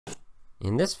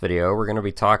In this video, we're going to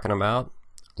be talking about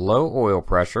low oil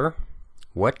pressure,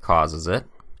 what causes it,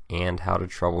 and how to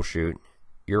troubleshoot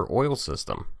your oil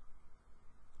system.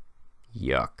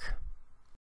 Yuck.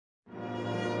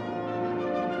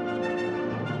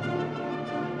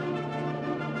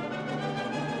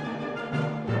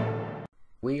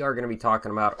 We are going to be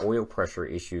talking about oil pressure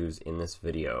issues in this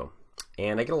video.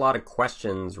 And I get a lot of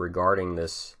questions regarding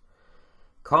this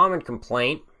common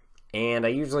complaint, and I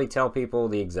usually tell people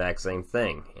the exact same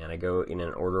thing. And I go in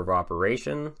an order of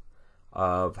operation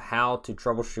of how to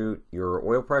troubleshoot your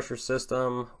oil pressure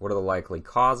system, what are the likely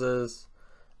causes,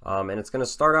 and it's going to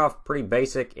start off pretty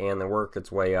basic and then work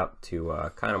its way up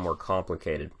to kind of more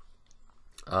complicated.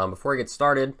 Before I get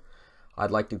started,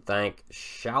 I'd like to thank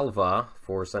Shalva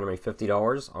for sending me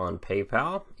 $50 on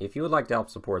PayPal. If you would like to help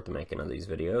support the making of these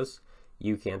videos,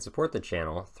 you can support the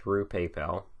channel through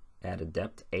PayPal at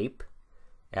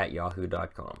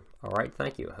adeptape@yahoo.com. Alright,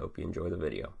 thank you. I hope you enjoy the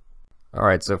video.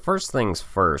 Alright, so first things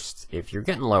first, if you're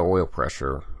getting low oil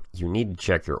pressure, you need to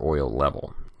check your oil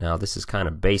level. Now this is kind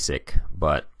of basic,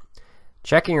 but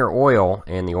checking your oil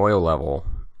and the oil level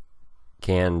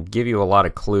can give you a lot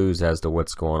of clues as to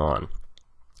what's going on.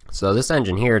 So this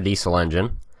engine here, diesel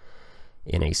engine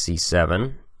in a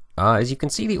C7, as you can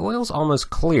see, the oil's almost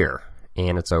clear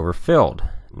and it's overfilled.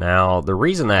 Now the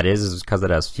reason that is because it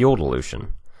has fuel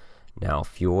dilution. Now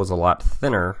fuel is a lot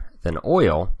thinner than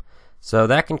oil, so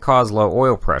that can cause low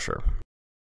oil pressure.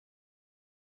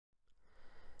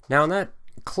 Now in that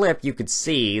clip you could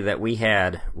see that we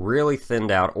had really thinned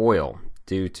out oil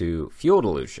due to fuel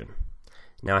dilution.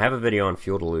 Now I have a video on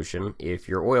fuel dilution. If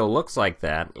your oil looks like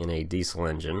that in a diesel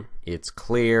engine, it's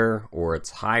clear or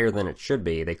it's higher than it should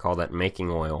be, they call that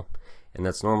making oil, and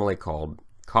that's normally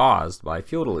caused by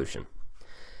fuel dilution.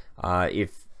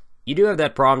 If you do have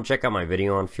that problem, check out my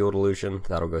video on fuel dilution.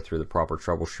 That'll go through the proper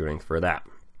troubleshooting for that.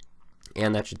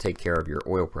 And that should take care of your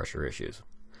oil pressure issues.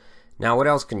 Now what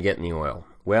else can get in the oil?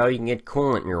 Well, you can get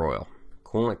coolant in your oil.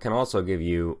 Coolant can also give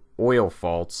you oil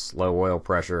faults, low oil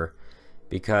pressure,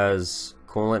 because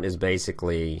coolant is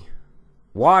basically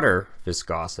water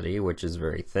viscosity, which is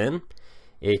very thin.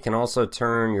 It can also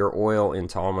turn your oil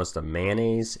into almost a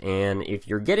mayonnaise, and if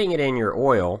you're getting it in your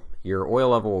oil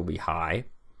level will be high.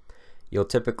 You'll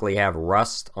typically have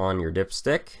rust on your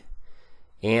dipstick,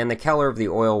 and the color of the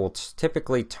oil will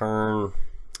typically turn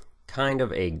kind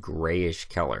of a grayish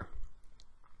color.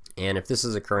 And if this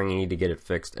is occurring, you need to get it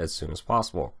fixed as soon as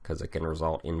possible because it can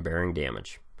result in bearing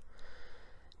damage.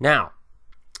 Now,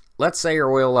 let's say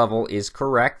your oil level is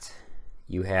correct.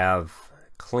 You have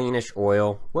cleanish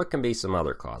oil. What can be some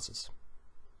other causes?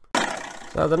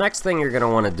 So the next thing you're going to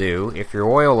want to do, if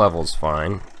your oil level's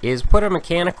fine, is put a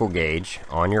mechanical gauge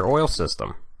on your oil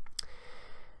system.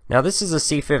 Now this is a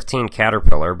C15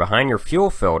 Caterpillar. Behind your fuel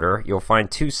filter, you'll find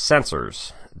two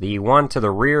sensors. The one to the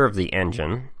rear of the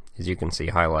engine, as you can see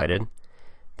highlighted,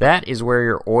 that is where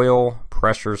your oil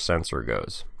pressure sensor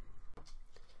goes.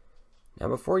 Now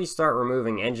before you start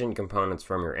removing engine components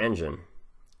from your engine,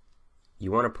 you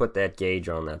want to put that gauge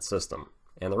on that system.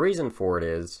 And the reason for it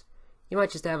is, you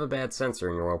might just have a bad sensor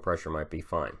and your oil pressure might be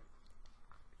fine.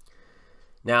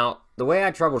 Now, the way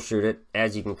I troubleshoot it,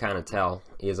 as you can kind of tell,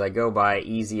 is I go by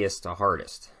easiest to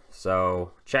hardest.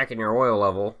 So, checking your oil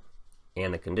level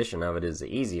and the condition of it is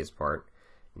the easiest part.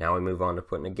 Now we move on to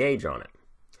putting a gauge on it.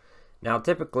 Now,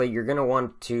 typically, you're going to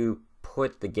want to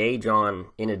put the gauge on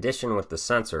in addition with the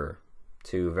sensor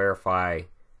to verify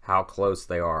how close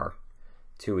they are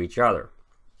to each other.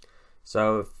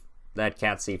 So, if that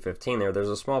Cat C15 there's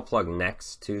a small plug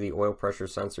next to the oil pressure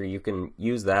sensor. You can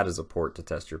use that as a port to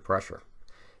test your pressure.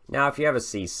 Now if you have a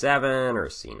C7 or a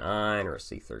C9 or a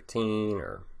C13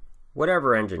 or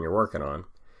whatever engine you're working on,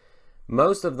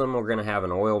 most of them are going to have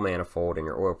an oil manifold, and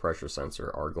your oil pressure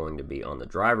sensor are going to be on the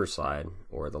driver's side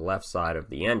or the left side of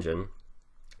the engine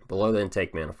below the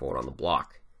intake manifold on the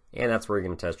block, and that's where you're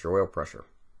going to test your oil pressure.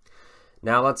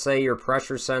 Now let's say your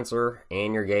pressure sensor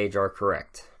and your gauge are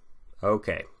correct.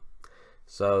 Okay.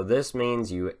 So this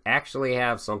means you actually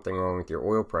have something wrong with your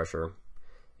oil pressure,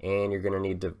 and you're going to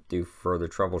need to do further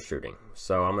troubleshooting.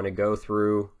 So I'm going to go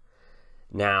through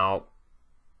now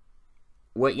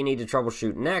what you need to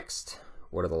troubleshoot next,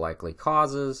 what are the likely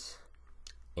causes,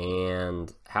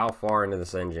 and how far into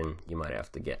this engine you might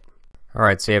have to get.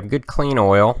 Alright, so you have good clean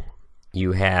oil.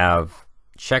 You have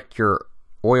checked your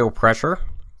oil pressure.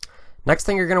 Next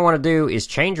thing you're going to want to do is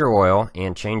change your oil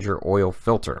and change your oil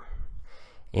filter.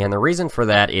 And the reason for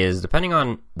that is, depending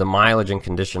on the mileage and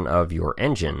condition of your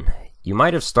engine, you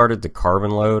might have started to carbon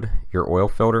load your oil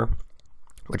filter,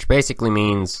 which basically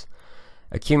means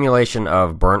accumulation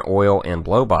of burnt oil and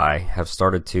blow-by have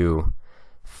started to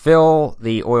fill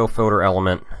the oil filter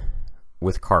element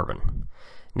with carbon.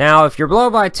 Now, if your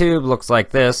blow-by tube looks like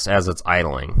this as it's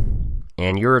idling,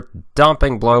 and you're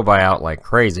dumping blow-by out like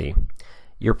crazy,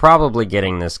 you're probably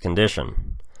getting this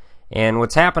condition. And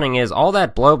what's happening is all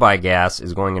that blow-by gas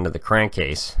is going into the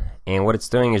crankcase, and what it's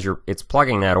doing is it's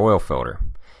plugging that oil filter.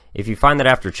 If you find that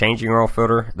after changing your oil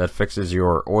filter that fixes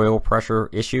your oil pressure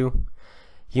issue,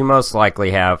 you most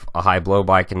likely have a high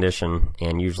blow-by condition,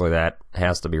 and usually that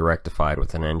has to be rectified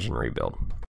with an engine rebuild.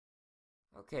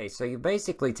 Okay, so you've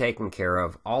basically taken care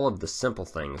of all of the simple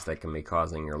things that can be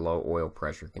causing your low oil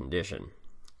pressure condition.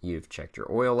 You've checked your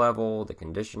oil level, the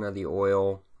condition of the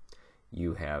oil.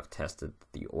 You have tested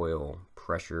the oil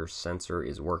pressure sensor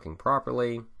is working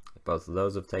properly. If both of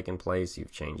those have taken place,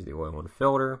 you've changed the oil and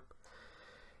filter,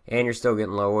 and you're still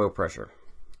getting low oil pressure.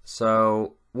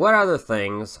 So what other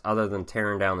things, other than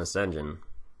tearing down this engine,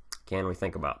 can we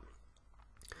think about?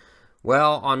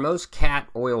 Well, on most CAT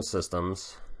oil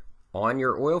systems, on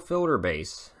your oil filter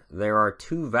base, there are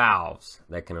two valves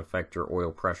that can affect your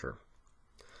oil pressure.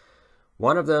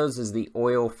 One of those is the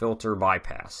oil filter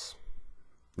bypass.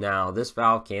 Now, this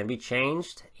valve can be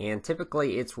changed, and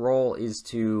typically its role is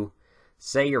to,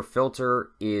 say your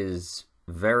filter is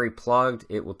very plugged,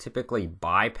 it will typically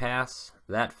bypass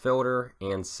that filter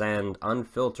and send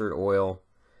unfiltered oil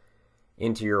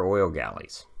into your oil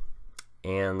galleys.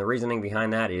 And the reasoning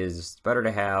behind that is it's better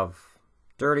to have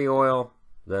dirty oil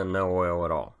than no oil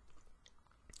at all.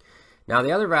 Now,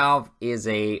 the other valve is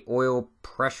a oil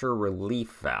pressure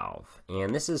relief valve,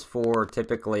 and this is for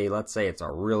typically, let's say it's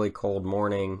a really cold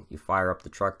morning, you fire up the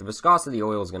truck, the viscosity of the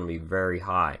oil is going to be very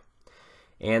high,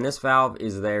 and this valve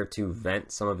is there to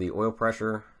vent some of the oil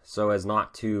pressure so as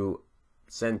not to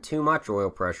send too much oil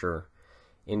pressure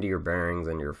into your bearings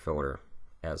and your filter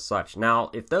as such. Now,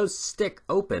 if those stick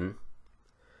open,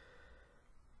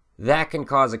 that can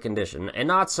cause a condition, and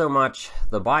not so much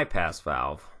the bypass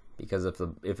valve, because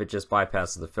if it just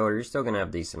bypasses the filter, you're still going to have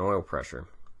decent oil pressure.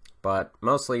 But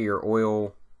mostly your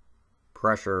oil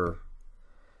pressure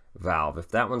valve, if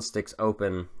that one sticks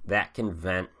open, that can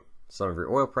vent some of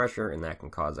your oil pressure, and that can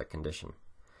cause that condition.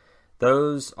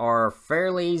 Those are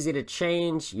fairly easy to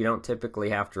change. You don't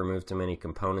typically have to remove too many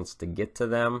components to get to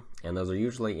them, and those are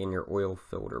usually in your oil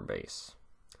filter base.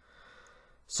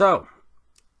 So,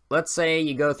 let's say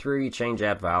you go through, you change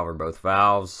that valve or both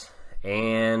valves,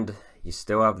 and you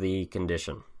still have the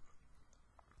condition.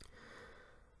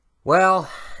 Well,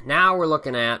 now we're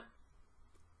looking at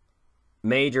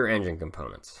major engine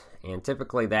components, and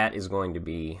typically that is going to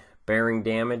be bearing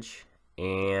damage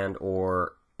and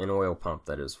or an oil pump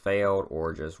that has failed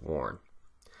or just worn.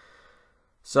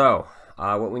 So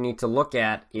what we need to look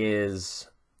at is,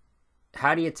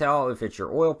 how do you tell if it's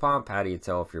your oil pump? How do you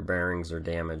tell if your bearings are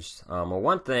damaged? Well,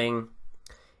 one thing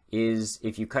is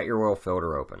if you cut your oil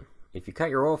filter open. If you cut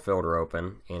your oil filter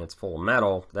open and it's full of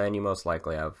metal, then you most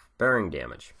likely have bearing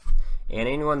damage. And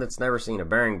anyone that's never seen a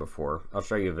bearing before, I'll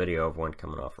show you a video of one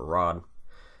coming off a rod.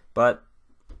 But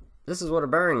this is what a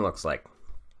bearing looks like.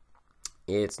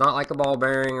 It's not like a ball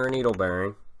bearing or a needle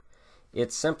bearing.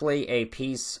 It's simply a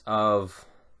piece of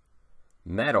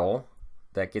metal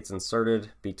that gets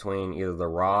inserted between either the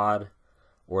rod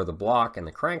or the block and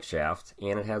the crankshaft,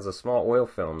 and it has a small oil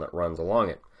film that runs along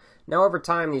it. Now, over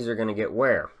time, these are going to get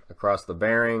wear across the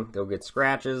bearing. They'll get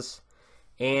scratches,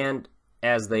 and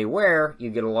as they wear, you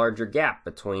get a larger gap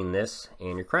between this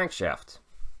and your crankshaft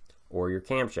or your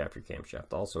camshaft. Your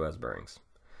camshaft also has bearings.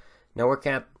 Now,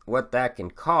 what that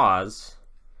can cause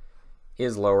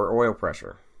is lower oil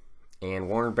pressure, and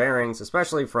worn bearings,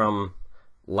 especially from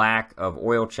lack of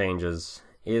oil changes,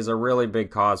 is a really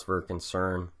big cause for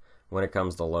concern when it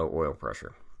comes to low oil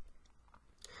pressure.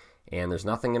 And there's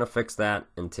nothing going to fix that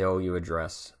until you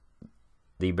address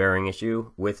the bearing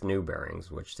issue with new bearings,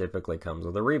 which typically comes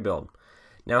with a rebuild.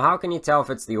 Now, how can you tell if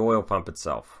it's the oil pump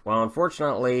itself? Well,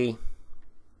 unfortunately,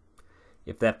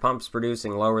 if that pump's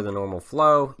producing lower than normal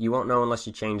flow, you won't know unless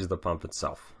you change the pump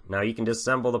itself. Now, you can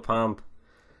disassemble the pump,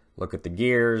 look at the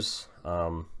gears,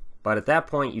 but at that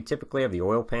point, you typically have the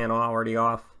oil pan already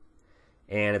off,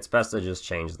 and it's best to just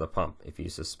change the pump if you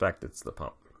suspect it's the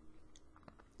pump.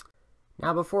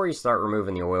 Now, before you start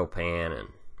removing the oil pan and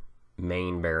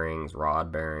main bearings,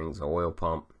 rod bearings, oil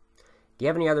pump, do you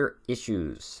have any other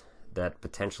issues that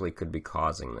potentially could be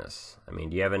causing this? I mean,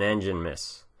 do you have an engine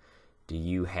miss? Do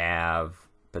you have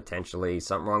potentially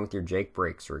something wrong with your Jake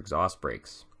brakes or exhaust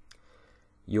brakes?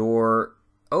 Your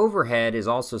overhead is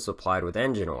also supplied with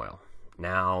engine oil.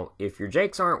 Now, if your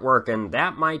Jakes aren't working,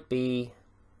 that might be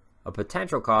a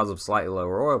potential cause of slightly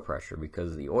lower oil pressure,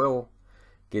 because the oil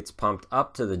gets pumped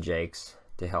up to the Jakes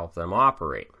to help them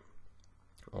operate.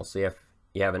 Well, see, if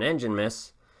you have an engine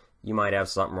miss, you might have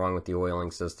something wrong with the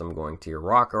oiling system going to your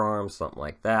rocker arms, something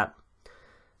like that.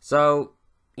 So,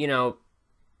 you know,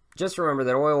 just remember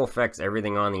that oil affects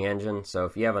everything on the engine, so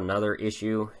if you have another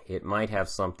issue, it might have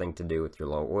something to do with your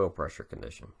low oil pressure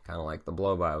condition, kind of like the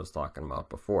blow-by I was talking about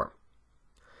before.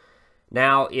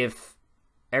 Now, if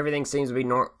everything seems to be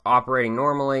operating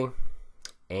normally,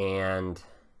 and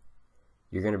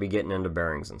you're going to be getting into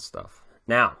bearings and stuff.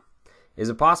 Now, is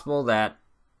it possible that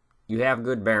you have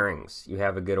good bearings, you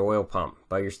have a good oil pump,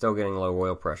 but you're still getting low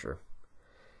oil pressure?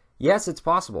 Yes, it's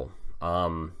possible.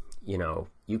 You know,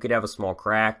 you could have a small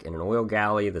crack in an oil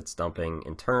galley that's dumping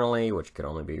internally, which could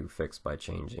only be fixed by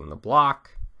changing the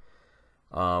block.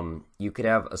 You could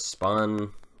have a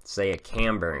spun, say a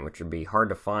cam bearing, which would be hard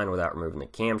to find without removing the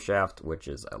camshaft, which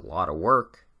is a lot of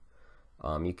work.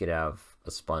 You could have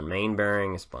a spun main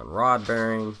bearing, a spun rod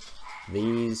bearing,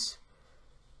 these.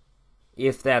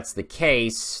 If that's the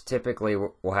case, typically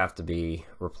will have to be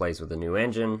replaced with a new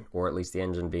engine, or at least the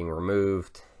engine being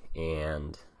removed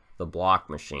and the block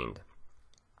machined.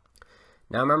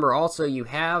 Now remember also, you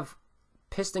have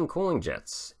piston cooling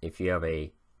jets if you have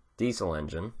a diesel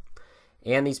engine,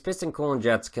 and these piston cooling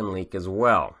jets can leak as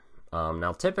well.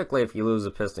 Now typically if you lose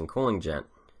a piston cooling jet,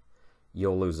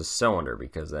 you'll lose a cylinder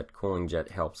because that cooling jet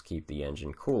helps keep the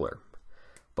engine cooler.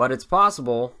 But it's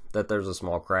possible that there's a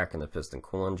small crack in the piston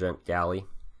coolant jet galley,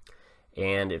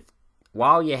 and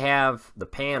while you have the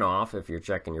pan off, if you're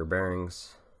checking your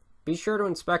bearings, be sure to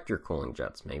inspect your cooling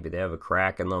jets. Maybe they have a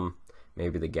crack in them,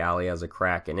 maybe the galley has a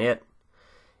crack in it.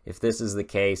 If this is the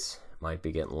case, it might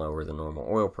be getting lower than normal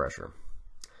oil pressure.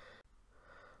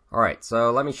 Alright,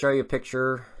 so let me show you a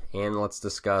picture and let's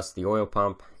discuss the oil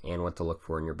pump and what to look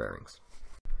for in your bearings.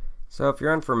 So if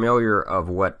you're unfamiliar of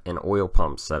what an oil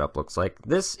pump setup looks like,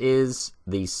 this is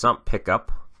the sump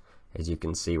pickup, as you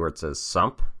can see where it says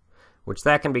sump, which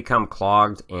that can become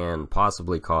clogged and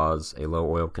possibly cause a low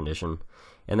oil condition.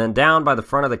 And then down by the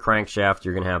front of the crankshaft,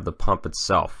 you're going to have the pump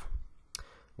itself,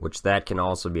 which that can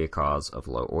also be a cause of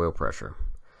low oil pressure.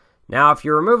 Now, if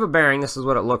you remove a bearing, this is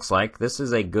what it looks like. This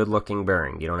is a good-looking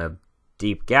bearing. You don't have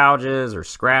deep gouges or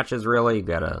scratches, really. You've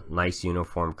got a nice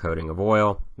uniform coating of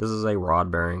oil. This is a rod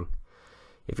bearing.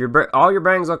 If all your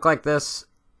bearings look like this,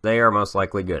 they are most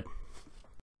likely good.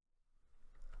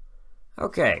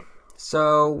 Okay,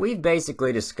 so we've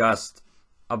basically discussed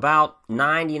about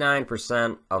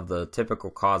 99% of the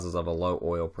typical causes of a low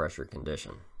oil pressure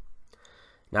condition.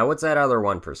 Now, what's that other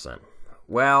 1%?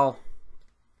 Well,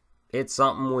 it's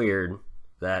something weird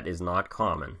that is not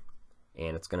common,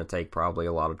 and it's going to take probably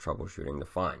a lot of troubleshooting to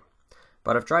find.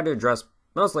 But I've tried to address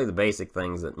mostly the basic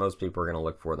things that most people are going to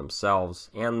look for themselves,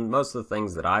 and most of the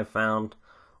things that I've found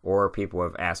or people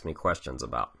have asked me questions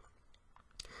about.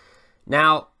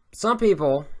 Now, some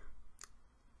people,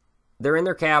 they're in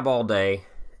their cab all day,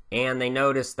 and they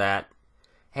notice that,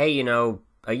 hey, you know,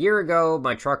 a year ago,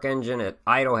 my truck engine at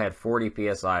idle had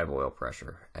 40 psi of oil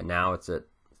pressure, and now it's at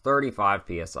 35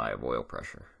 psi of oil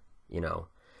pressure, you know,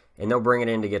 and they'll bring it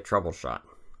in to get troubleshot.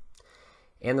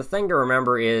 And the thing to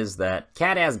remember is that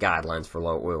CAT has guidelines for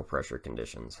low oil pressure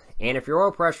conditions, and if your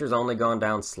oil pressure's only gone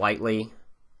down slightly,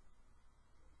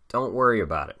 don't worry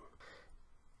about it.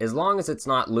 As long as it's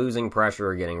not losing pressure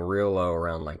or getting real low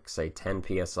around, like, say, 10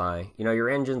 psi, you know, your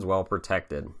engine's well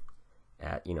protected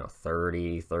at, you know,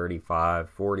 30, 35,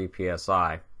 40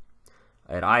 psi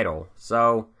at idle.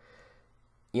 So,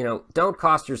 you know, don't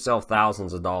cost yourself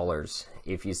thousands of dollars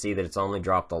if you see that it's only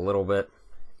dropped a little bit.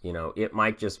 You know, it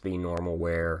might just be normal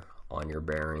wear on your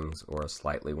bearings or a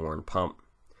slightly worn pump.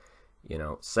 You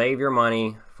know, save your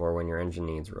money for when your engine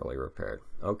needs really repaired.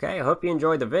 Okay, I hope you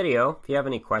enjoyed the video. If you have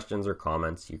any questions or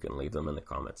comments, you can leave them in the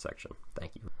comment section.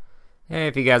 Thank you. Hey,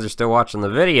 if you guys are still watching the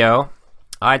video,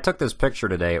 I took this picture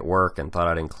today at work and thought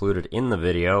I'd include it in the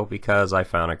video because I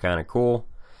found it kind of cool.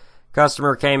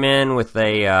 Customer came in with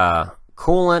a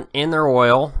coolant in their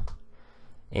oil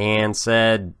and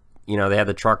said, you know, they had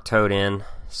the truck towed in.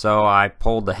 So I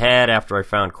pulled the head after I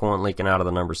found coolant leaking out of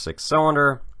the number 6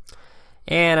 cylinder,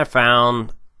 and I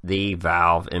found the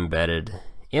valve embedded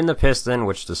in the piston,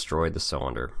 which destroyed the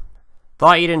cylinder.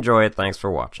 Thought you'd enjoy it. Thanks for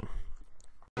watching.